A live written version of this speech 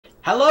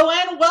Hello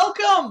and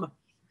welcome!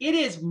 It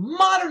is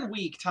Modern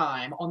Week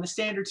time on the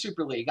Standard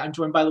Super League. I'm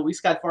joined by Luis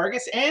Scott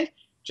Fargas and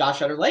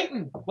Josh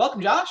Utter-Leyton.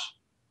 Welcome, Josh.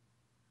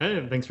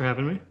 Hey, thanks for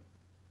having me.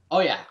 Oh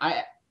yeah,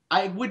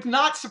 I would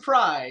not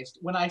surprised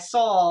when I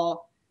saw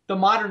the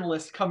Modern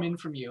list come in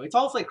from you. It's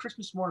almost like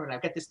Christmas morning.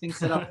 I've got this thing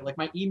set up where, like,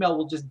 my email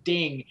will just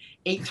ding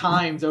 8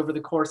 times over the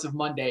course of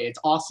Monday. It's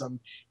awesome.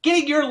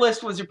 Getting your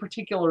list was a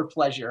particular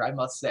pleasure, I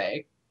must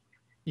say.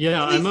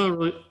 Yeah, So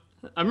these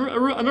I'm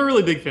a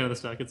really big fan of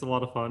this deck. It's a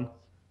lot of fun.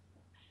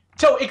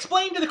 so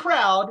explain to the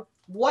crowd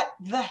what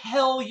the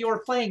hell you're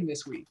playing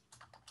this week.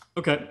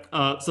 Okay,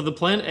 so the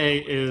plan A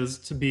is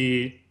to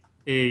be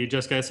a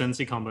Jeskai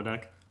Ascendancy combo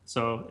deck.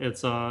 So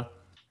it's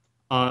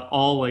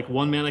all like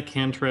one mana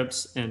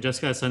cantrips and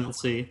Jeskai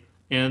Ascendancy,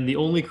 and the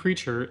only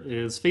creature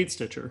is Fate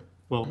Stitcher.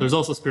 Well, there's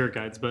also Spirit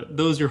Guides, but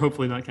those you're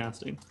hopefully not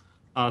casting.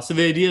 So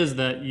the idea is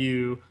that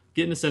you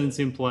get an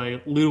Ascendancy in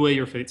play, loot away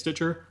your Fate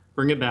Stitcher,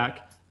 bring it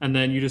back, and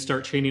then you just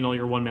start chaining all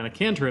your one mana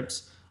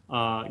cantrips,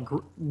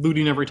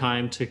 looting every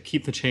time to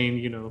keep the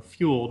chain,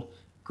 fueled.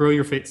 Grow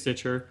your Fate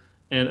Stitcher,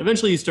 and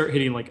eventually you start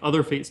hitting like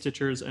other Fate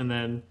Stitchers, and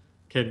then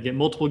can get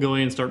multiple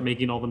going and start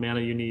making all the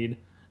mana you need,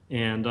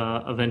 and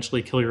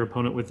eventually kill your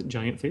opponent with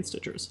giant Fate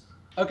Stitchers.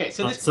 Okay,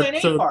 so Uh, this so, plan A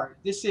so part,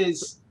 this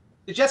is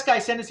the Jeskai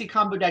Ascendancy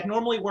combo deck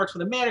normally works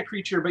with a mana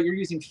creature, but you're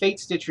using Fate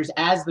Stitchers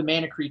as the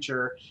mana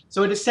creature.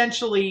 So it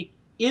essentially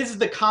is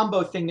the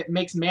combo thing that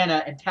makes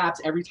mana and taps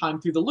every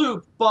time through the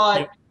loop, but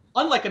yep.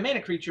 unlike a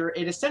mana creature,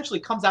 it essentially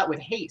comes out with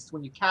haste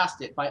when you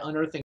cast it by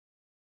unearthing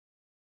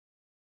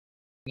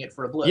it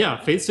for a blue. Yeah,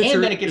 Fate And Stitcher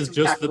then it gets is to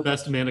just attack the with a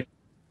best mana.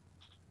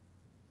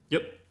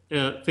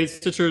 Yep. Fate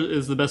Stitcher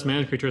is the best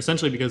mana creature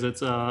essentially because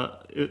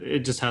it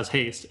just has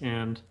haste,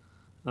 and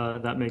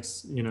that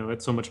makes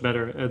it so much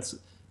better.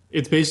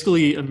 It's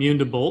basically immune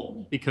to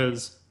bolt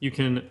because you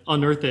can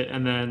unearth it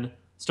and then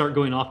start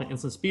going off at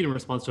instant speed in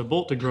response to a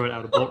bolt to grow it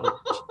out of bolt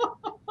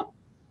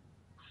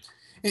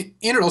range.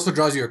 And it also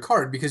draws you a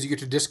card because you get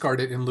to discard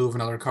it in lieu of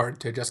another card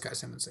to Jeskai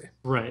Ascendancy.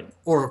 Right.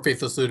 Or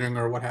Faithless Looting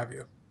or what have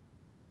you.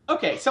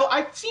 Okay, so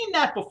I've seen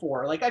that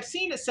before. Like, I've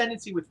seen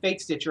Ascendancy with Fate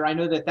Stitcher. I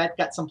know that that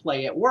got some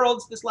play at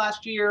Worlds this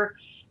last year.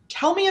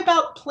 Tell me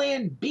about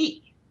Plan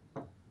B.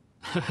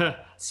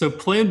 So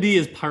Plan B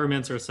is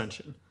Pyromancer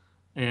Ascension,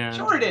 and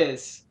Sure it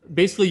is.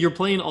 basically you're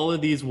playing all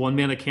of these one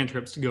mana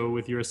cantrips to go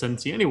with your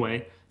Ascendancy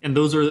anyway, and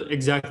those are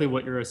exactly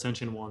what your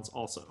Ascension wants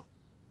also.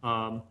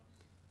 Um,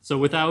 so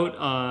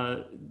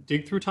without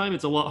dig through time,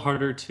 it's a lot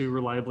harder to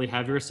reliably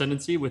have your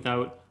Ascendancy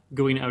without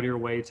going out of your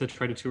way to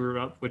try to tour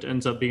up, which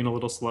ends up being a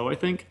little slow, I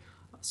think.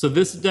 So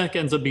this deck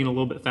ends up being a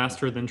little bit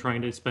faster than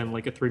trying to spend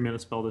like a 3 mana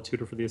spell to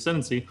tutor for the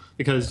Ascendancy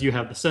because you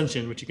have the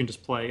Ascension, which you can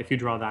just play if you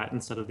draw that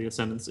instead of the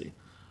Ascendancy.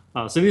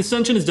 So the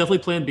Ascension is definitely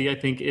Plan B. I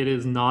think it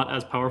is not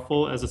as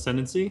powerful as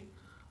Ascendancy.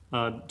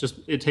 It's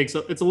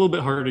a little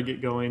bit harder to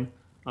get going.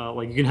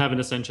 Like you can have an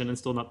Ascension and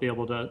still not be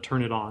able to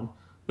turn it on.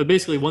 But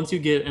basically, once you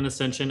get an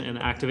Ascension and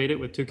activate it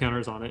with two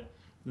counters on it,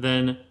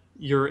 then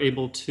you're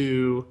able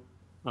to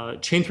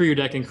chain through your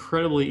deck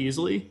incredibly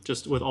easily.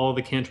 Just with all of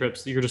the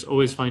cantrips, you're just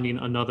always finding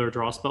another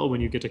draw spell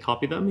when you get to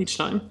copy them each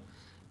time.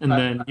 And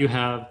Okay. then you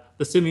have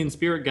the Simian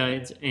Spirit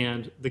Guides,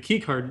 and the key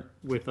card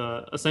with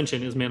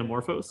Ascension is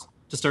Manamorphose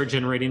to start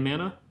generating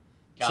mana.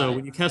 Got So it.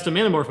 when you cast a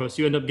Manamorphose,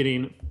 you end up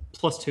getting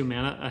 +2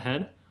 mana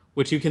ahead,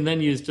 which you can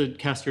then use to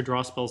cast your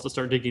draw spells to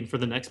start digging for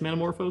the next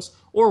Manamorphose.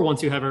 Or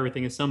once you have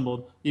everything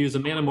assembled, you use a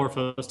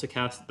Manamorphose to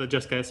cast the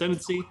Jeskai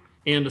Ascendancy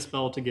and a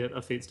spell to get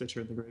a Fate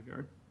Stitcher in the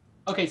graveyard.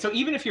 Okay, so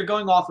even if you're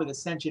going off with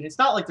Ascension, it's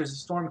not like there's a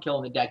Storm Kill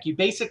in the deck. You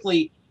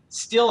basically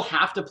still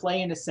have to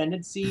play an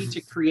Ascendancy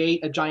to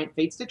create a giant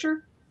Fate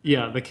Stitcher?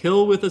 Yeah, the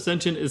kill with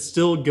Ascension is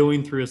still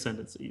going through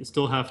Ascendancy. You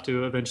still have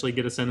to eventually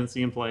get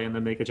Ascendancy in play and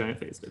then make a giant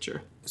Fate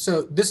Stitcher.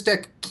 So this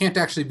deck can't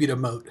actually beat a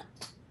moat.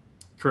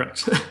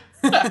 Correct.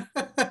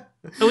 At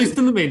least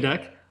in the main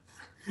deck.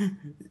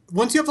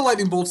 Once you have the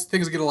lightning bolts,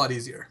 things get a lot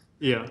easier.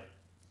 Yeah.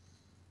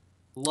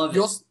 Love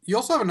You it.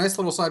 also have a nice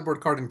little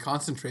sideboard card in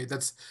Concentrate.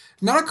 That's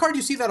not a card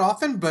you see that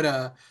often, but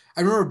I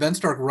remember Ben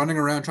Stark running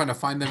around trying to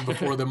find them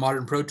before the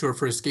Modern Pro Tour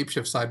for his Scape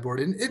Shift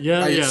sideboard. And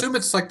Yeah, I yeah. assume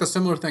it's like the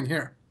similar thing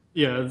here.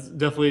 Yeah, it's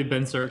definitely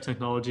Ben Stark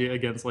technology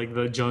against like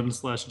the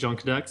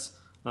Jund/junk decks.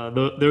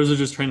 Those are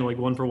just trying to like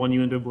one for one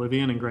you into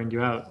oblivion and grind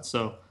you out.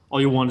 So all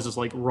you want is just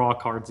like raw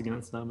cards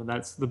against them, and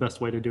that's the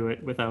best way to do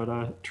it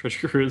without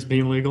Treasure Cruise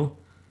being legal.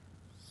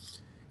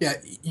 Yeah,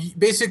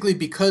 basically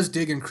because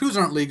Dig and Cruise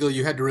aren't legal,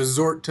 you had to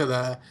resort to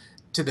the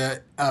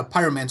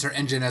Pyromancer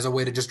engine as a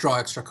way to just draw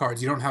extra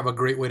cards. You don't have a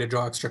great way to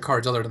draw extra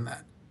cards other than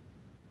that.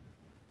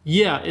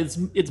 Yeah,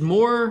 it's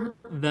more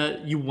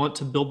that you want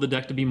to build the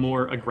deck to be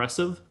more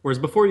aggressive, whereas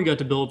before you got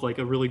to build like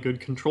a really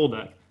good control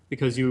deck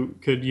because you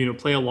could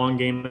play a long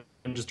game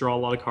and just draw a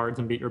lot of cards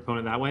and beat your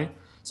opponent that way.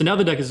 So now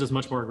the deck is just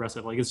much more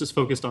aggressive. Like it's just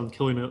focused on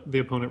killing the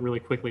opponent really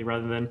quickly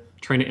rather than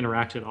trying to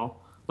interact at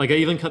all. Like I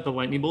even cut the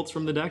lightning bolts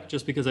from the deck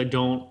just because I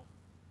don't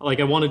like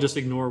I want to just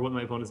ignore what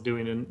my opponent's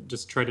doing and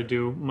just try to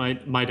do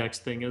my deck's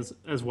thing as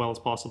well as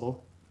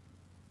possible.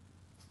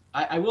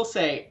 I will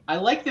say I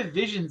like the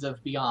Visions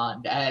of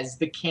Beyond as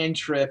the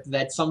cantrip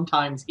that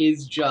sometimes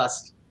is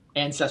just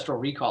Ancestral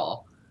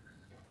Recall.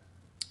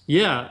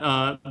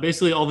 Yeah,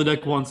 basically all the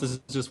deck wants is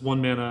just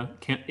one mana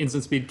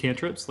instant speed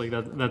cantrips. Like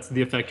that's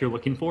the effect you're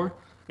looking for.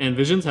 And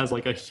Visions has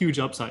like a huge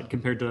upside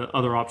compared to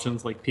other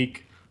options like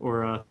Peak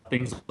or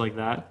things like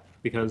that.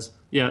 Because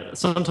yeah,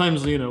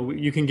 sometimes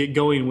you can get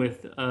going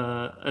with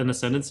an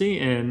Ascendancy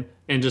and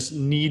just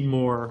need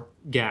more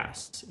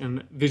gas.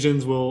 And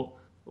Visions will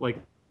like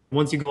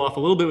once you go off a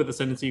little bit with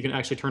Ascendancy, you can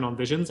actually turn on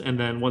Visions, and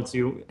then once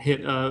you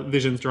hit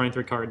Visions drawing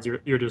 3 cards,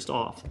 you're just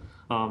off.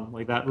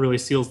 Like that really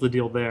seals the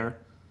deal there.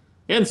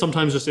 And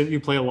sometimes just you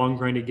play a long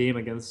grinded game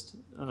against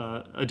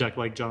a deck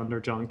like Jund or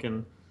Junk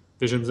and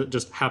Visions that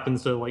just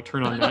happens to like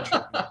turn on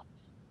naturally,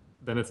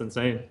 then it's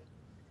insane.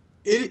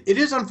 It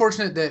is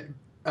unfortunate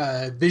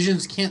that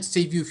Visions can't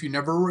save you if you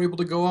never were able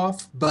to go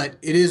off, but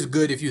it is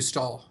good if you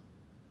stall.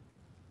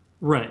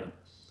 Right.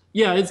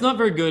 Yeah, it's not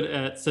very good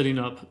at setting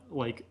up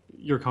like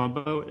your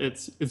combo.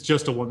 It's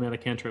just a 1 mana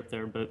cantrip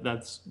there, but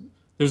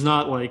there's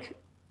not like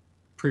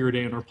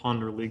Preordain or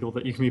Ponder legal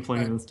that you can be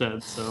playing Right.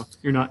 instead. So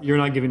you're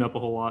not giving up a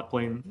whole lot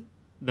playing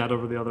that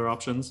over the other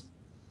options.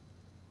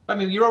 I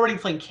mean, you're already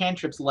playing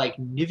cantrips like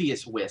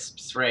Niveus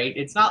Wisps, right?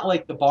 It's not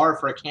like the bar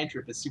for a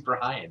cantrip is super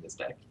high in this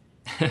deck.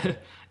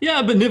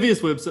 Yeah, but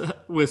Niveus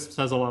Wisps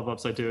has a lot of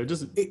upside too. It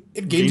just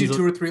It gains you a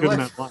 2 or 3 good life,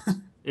 amount of life.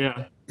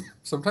 Yeah.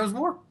 sometimes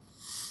more.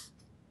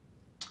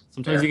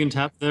 Sometimes Fair. you can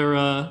tap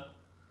their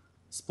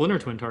Splinter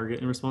Twin target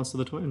in response to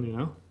the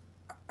twin.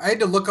 I had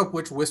to look up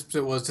which wisps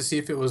it was to see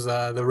if it was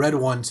the red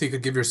one, so you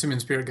could give your Simian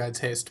Spirit Guides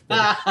haste.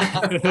 But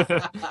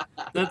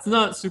That's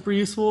not super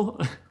useful.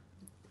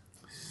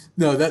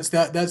 no,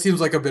 that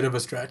seems like a bit of a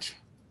stretch.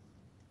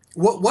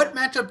 What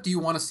matchup do you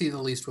want to see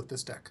the least with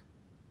this deck?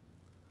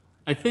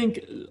 I think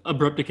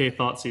Abrupt Decay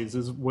Thoughtseize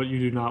is what you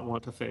do not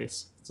want to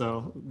face.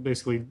 So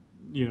basically,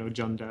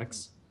 Jund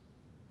decks.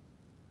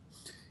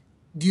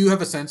 Do you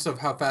have a sense of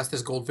how fast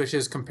this Goldfish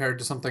is compared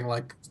to something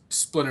like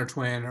Splinter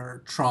Twin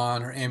or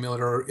Tron or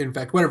Amulet or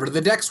Infect, whatever?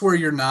 The decks where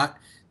they're not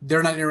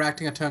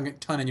interacting a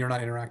ton and you're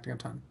not interacting a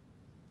ton.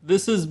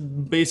 This is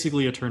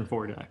basically a turn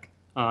 4 deck.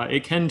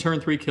 It can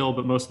turn 3 kill,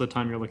 but most of the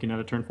time you're looking at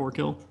a turn 4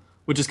 kill,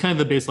 which is kind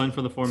of the baseline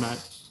for the format.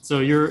 So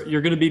you're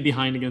going to be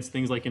behind against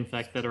things like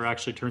Infect that are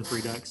actually turn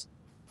 3 decks.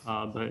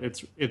 But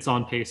it's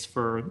on pace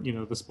for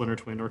the Splinter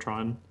Twin or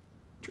Tron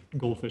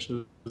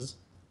Goldfishes.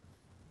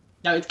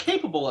 Now, it's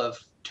capable of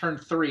turn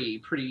 3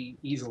 pretty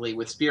easily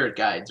with Spirit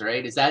Guides,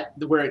 right? Is that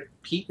where it It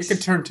peaks? can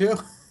turn 2.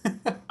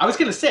 I was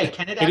going to say,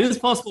 can it It actually? is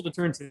possible to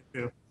turn 2.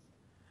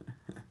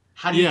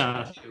 How do you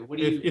Yeah. turn 2? What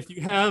do you? If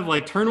you have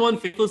like turn 1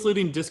 Faithless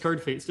Looting,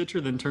 discard Fate Stitcher,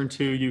 then turn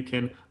 2 you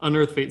can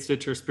unearth Fate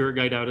Stitcher, Spirit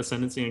Guide out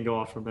Ascendancy, and go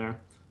off from there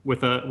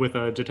with a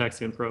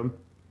Jetaxian Probe.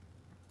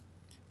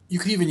 You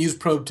could even use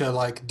Probe to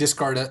like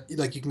discard it.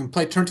 Like you can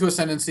play turn 2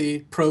 Ascendancy,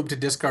 Probe to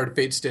discard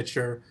Fate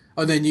Stitcher.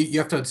 Oh, then you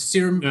have to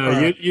Serum No,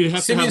 or you'd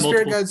have to have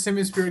multiple.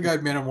 Simian Spirit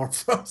Guide,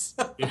 Manamorphose.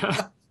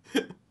 Yeah.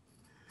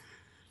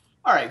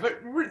 All right,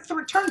 but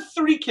turn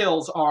 3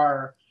 kills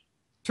are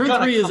Turn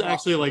gonna 3 is come off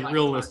actually from like time to time.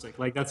 realistic.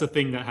 Like that's a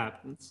thing that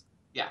happens.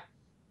 Yeah.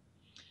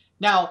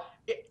 Now,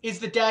 is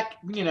the deck,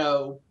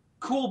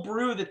 cool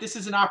brew that this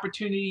is an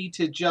opportunity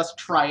to just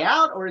try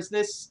out, or is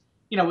this,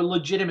 a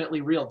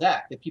legitimately real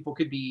deck that people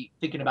could be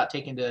thinking about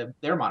taking to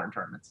their modern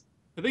tournaments?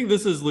 I think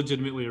this is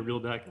legitimately a real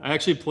deck. I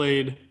actually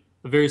played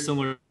a very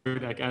similar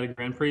deck at a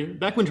Grand Prix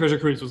back when Treasure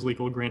Cruise was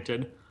legal,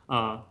 granted.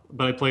 But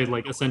I played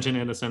like Ascension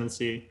and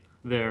Ascendancy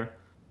there,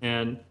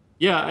 and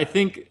yeah, I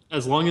think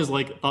as long as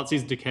like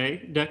Thoughtseize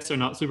Decay decks are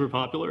not super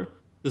popular,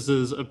 this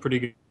is a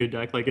pretty good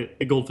deck. Like it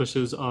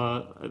goldfishes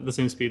at the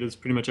same speed as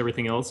pretty much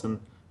everything else, and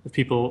if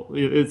people,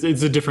 it's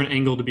a different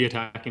angle to be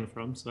attacking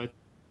from. So I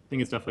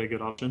think it's definitely a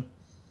good option.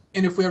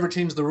 And if we ever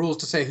change the rules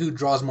to say who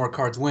draws more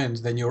cards wins,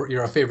 then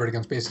you're a favorite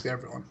against basically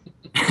everyone.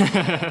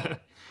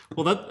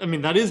 Well,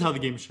 that is how the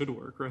game should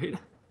work, right?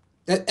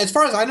 As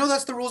far as I know,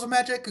 that's the rules of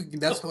Magic.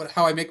 That's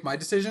how I make my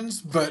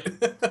decisions. But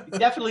You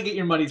definitely get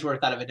your money's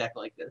worth out of a deck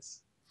like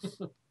this.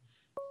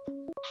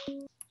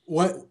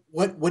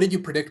 what did you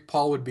predict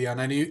Paul would be on?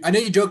 I know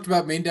you joked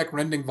about main deck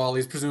rending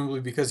volleys, presumably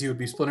because he would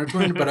be Splinter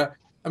Twin. But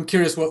I'm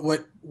curious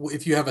what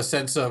if you have a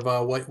sense of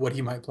what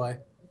he might play.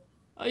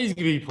 He's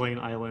gonna be playing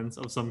islands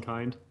of some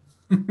kind.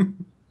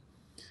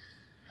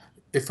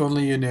 If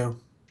only you knew.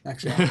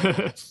 Actually,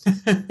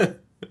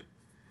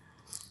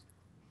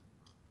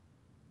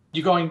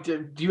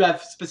 Do you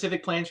have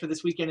specific plans for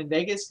this weekend in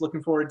Vegas?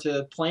 Looking forward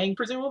to playing,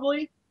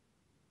 presumably?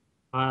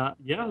 Yeah,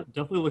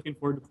 definitely looking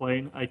forward to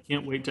playing. I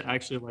can't wait to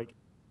actually like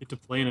get to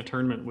play in a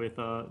tournament with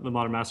the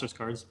Modern Masters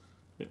cards.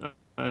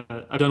 I've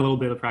done a little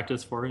bit of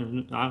practice for it,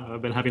 and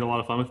I've been having a lot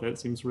of fun with it. It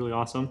seems really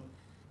awesome.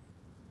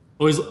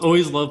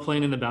 Always love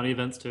playing in the bounty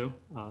events too.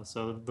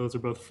 So those are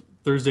both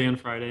Thursday and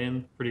Friday,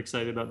 and pretty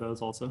excited about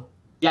those also.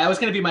 Yeah, that was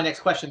going to be my next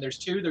question. There's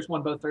two. There's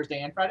one both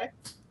Thursday and Friday.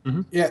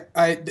 yeah.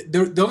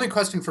 The only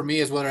question for me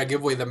is whether I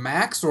give away the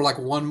max or like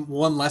one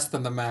less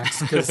than the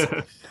max, because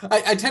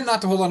I tend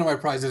not to hold on to my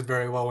prizes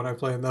very well when I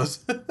play in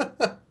those.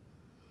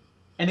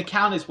 And the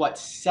count is what,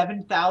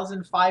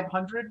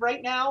 7,500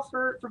 right now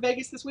for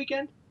Vegas this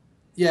weekend?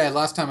 Yeah,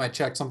 last time I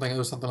checked, it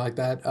was something like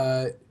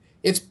that.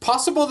 It's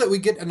possible that we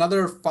get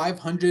another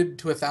 500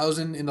 to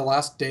 1,000 in the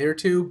last day or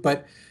two,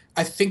 but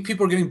I think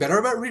people are getting better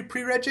about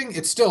pre-regging.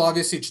 It's still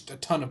obviously just a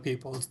ton of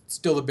people. It's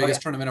still the Oh, yeah.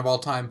 biggest tournament of all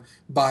time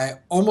by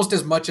almost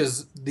as much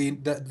as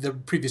the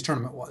previous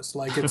tournament was.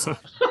 Like it's,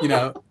 you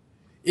know,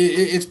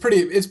 it's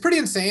pretty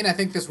insane. I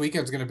think this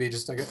weekend is going to be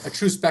just like a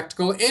true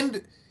spectacle,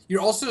 and you're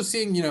also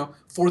seeing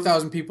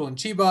 4,000 people in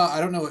Chiba. I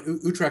don't know what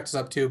Utrecht is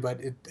up to, but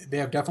they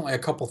have definitely a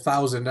couple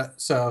thousand.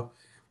 So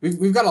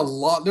we've got a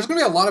lot. There's going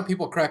to be a lot of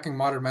people cracking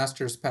Modern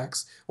Masters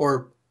packs,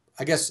 or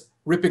I guess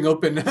ripping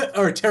open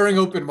or tearing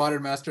open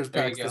Modern Masters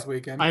packs this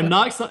weekend. I'm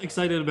not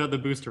excited about the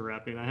booster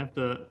wrapping.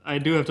 I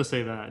do have to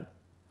say that.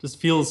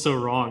 Just feels so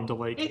wrong to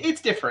like.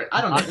 It's different.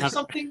 I don't know. There's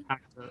something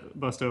to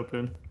bust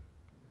open.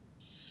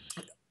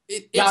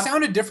 It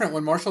sounded different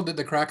when Marshall did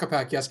the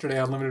Crack-A-Pack yesterday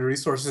on Limited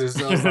Resources.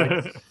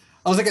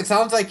 I was like, it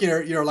sounds like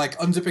you're like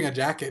unzipping a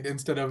jacket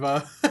instead of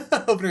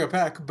opening a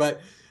pack. But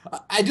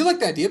I do like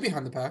the idea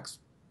behind the packs.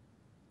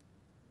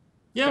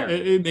 Yeah,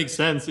 it makes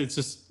sense. It's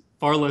just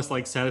far less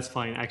like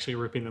satisfying actually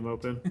ripping them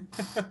open.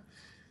 A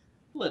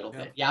little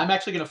bit. Yeah, I'm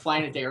actually gonna fly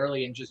in a day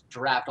early and just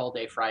draft all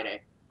day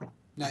Friday.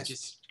 Nice. I'm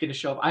just gonna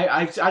show up.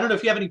 I don't know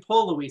if you have any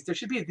pull, Luis. There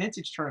should be a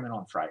vintage tournament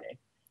on Friday.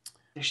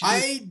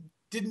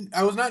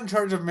 I was not in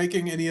charge of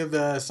making any of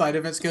the side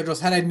event schedules.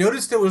 Had I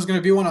noticed there was going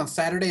to be one on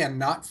Saturday and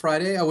not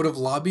Friday, I would have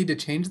lobbied to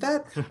change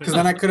that because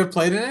then I could have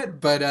played in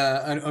it. But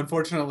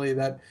unfortunately,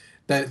 that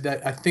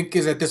I think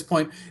is at this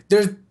point,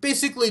 there's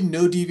basically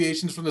no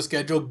deviations from the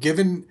schedule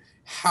given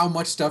how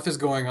much stuff is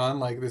going on.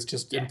 Like it's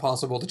just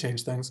impossible to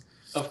change things.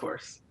 Of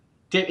course.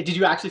 Did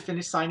you actually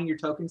finish signing your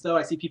tokens though?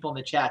 I see people in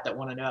the chat that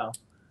want to know.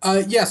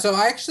 Yeah, so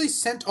I actually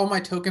sent all my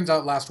tokens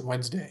out last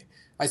Wednesday.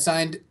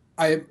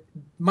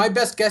 My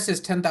best guess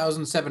is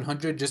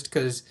 10,700 just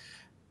because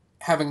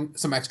having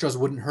some extras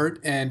wouldn't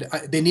hurt, and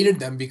they needed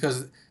them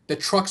because the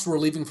trucks were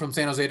leaving from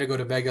San Jose to go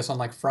to Vegas on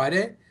like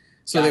Friday,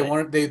 so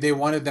they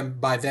wanted them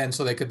by then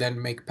so they could then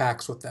make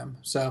packs with them.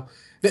 So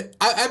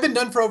I've been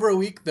done for over a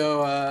week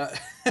though.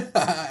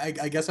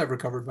 I guess I've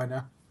recovered by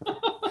now.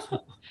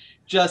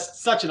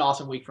 Just such an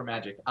awesome week for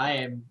Magic.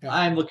 I'm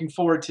looking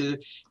forward to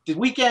the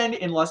weekend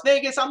in Las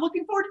Vegas. I'm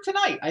looking forward to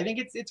tonight. I think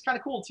it's kind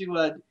of cool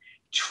to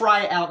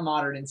try out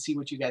Modern and see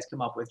what you guys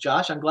come up with.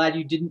 Josh, I'm glad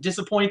you didn't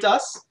disappoint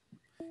us.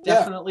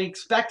 Definitely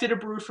expected a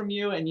brew from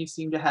you, and you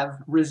seem to have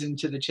risen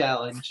to the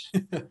challenge.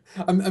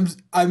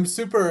 I'm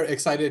super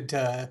excited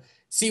to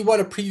see what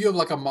a preview of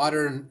like a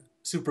Modern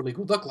Super League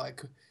would look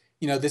like.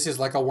 This is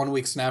like a 1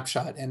 week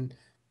snapshot, and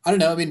I don't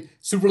know. I mean,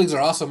 Super Leagues are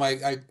awesome.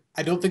 I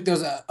don't think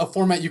there's a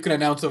format you can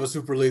announce of a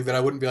Super League that I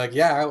wouldn't be like,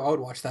 yeah, I would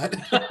watch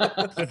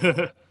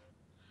that.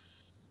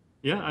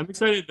 Yeah, I'm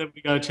excited that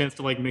we got a chance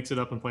to like mix it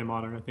up and play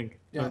Modern. I think.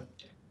 Yeah,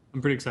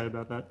 I'm pretty excited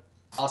about that.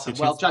 Awesome.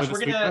 Well, Josh, we're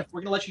gonna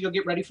let you go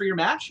get ready for your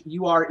match.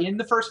 You are in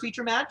the first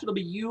feature match. It'll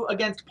be you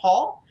against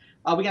Paul.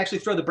 We can actually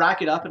throw the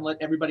bracket up and let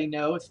everybody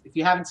know if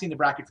you haven't seen the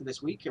bracket for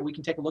this week. We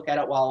can take a look at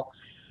it while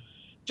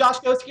Josh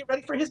goes to get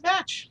ready for his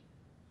match.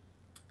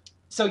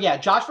 So yeah,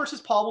 Josh versus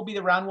Paul will be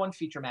the round 1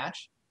 feature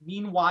match.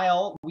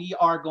 Meanwhile, we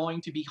are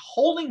going to be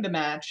holding the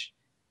match.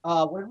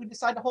 Where did we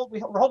decide to hold?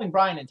 We're holding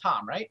Brian and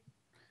Tom, right?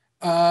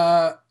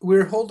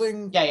 We're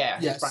holding. Yeah.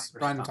 Yes,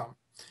 Brian and Tom.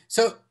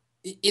 So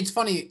it's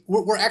funny.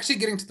 We're actually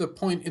getting to the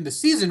point in the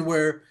season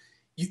where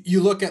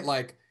you look at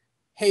like,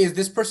 hey, is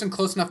this person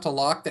close enough to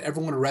lock that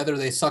everyone would rather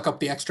they suck up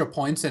the extra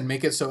points and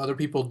make it so other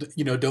people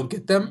don't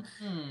get them?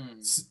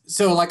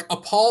 So like a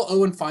Paul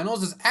Owen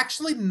finals is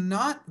actually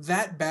not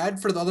that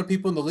bad for the other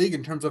people in the league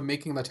in terms of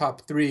making the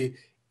top 3,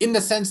 in the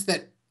sense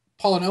that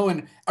Paul and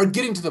Owen are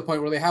getting to the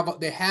point where they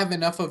have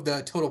enough of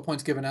the total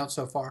points given out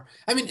so far.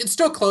 I mean, it's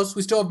still close.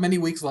 We still have many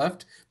weeks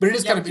left, but it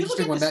is kind of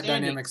interesting when that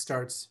dynamic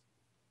starts.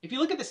 If you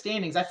look at the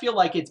standings, I feel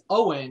like it's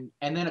Owen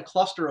and then a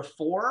cluster of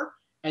 4,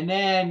 and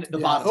then the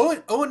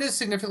bottom. Owen is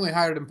significantly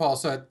higher than Paul.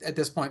 So at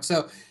this point,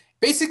 so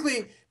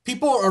basically,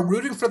 people are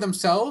rooting for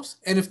themselves,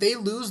 and if they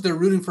lose, they're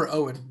rooting for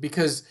Owen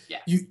because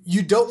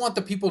you don't want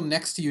the people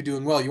next to you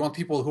doing well. You want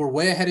people who are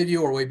way ahead of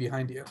you or way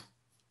behind you.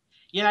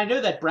 Yeah, I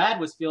know that Brad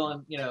was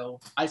feeling,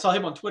 I saw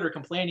him on Twitter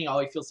complaining,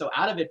 he feels so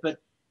out of it, but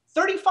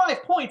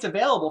 35 points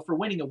available for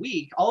winning a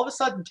week. All of a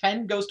sudden,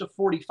 10 goes to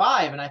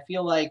 45, and I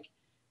feel like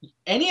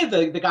any of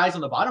the guys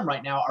on the bottom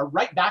right now are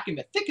right back in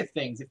the thick of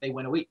things if they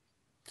win a week.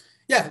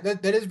 Yeah,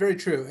 that is very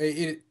true.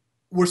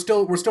 We're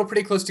still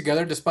pretty close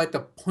together, despite the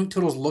point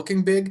totals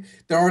looking big.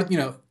 There are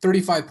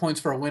 35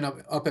 points for a win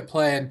up at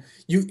play, and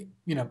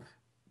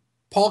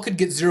Paul could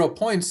get 0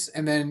 points,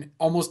 and then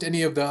almost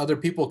any of the other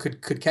people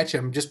could catch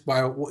him just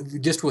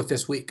with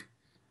this week.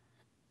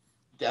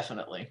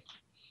 Definitely.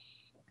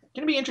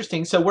 Going to be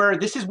interesting. So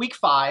this is week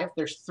 5.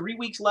 There's 3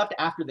 weeks left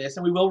after this,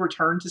 and we will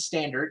return to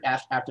standard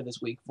after this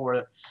week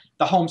for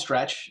the home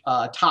stretch.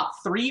 Top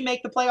 3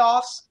 make the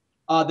playoffs.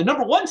 The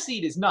number 1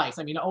 seed is nice.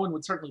 I mean, Owen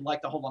would certainly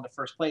like to hold on to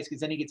first place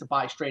because then he gets a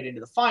bye straight into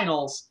the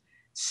finals.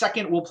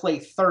 Second will play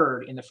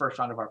third in the first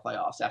round of our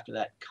playoffs after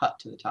that cut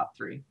to the top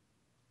 3.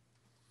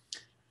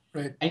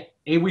 Right.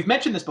 And we've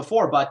mentioned this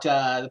before, but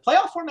the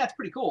playoff format's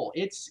pretty cool.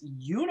 It's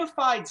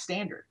unified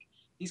standard.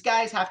 These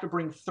guys have to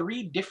bring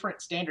 3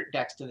 different standard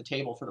decks to the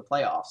table for the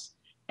playoffs,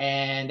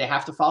 and they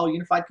have to follow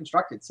unified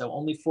constructed. So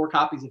only 4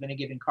 copies of any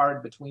given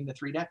card between the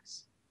 3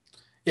 decks.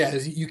 Yeah,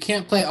 you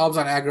can't play Obs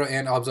on aggro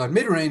and Obs on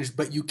mid-range,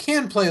 but you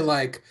can play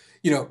like,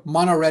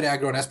 mono red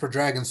aggro and Esper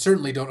Dragon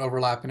certainly don't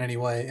overlap in any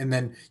way. And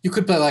then you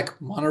could play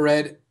like mono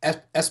red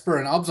Esper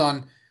and Obs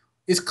on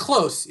is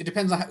close. It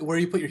depends on where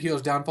you put your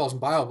heals, downfalls,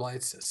 and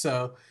bioblights.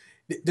 So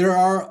there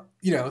are,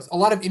 a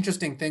lot of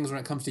interesting things when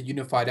it comes to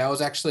unified. I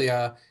was actually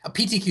a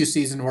PTQ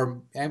season where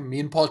me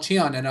and Paul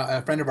Cheon and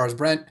a friend of ours,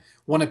 Brent,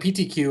 won a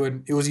PTQ,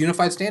 and it was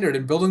unified standard,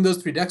 and building those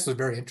 3 decks was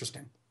very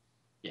interesting.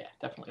 Yeah,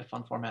 definitely a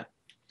fun format.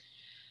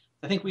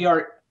 I think we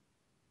are.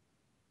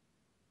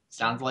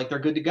 Sounds like they're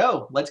good to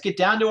go. Let's get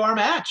down to our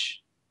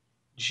match.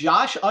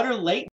 Josh Utter-Leyton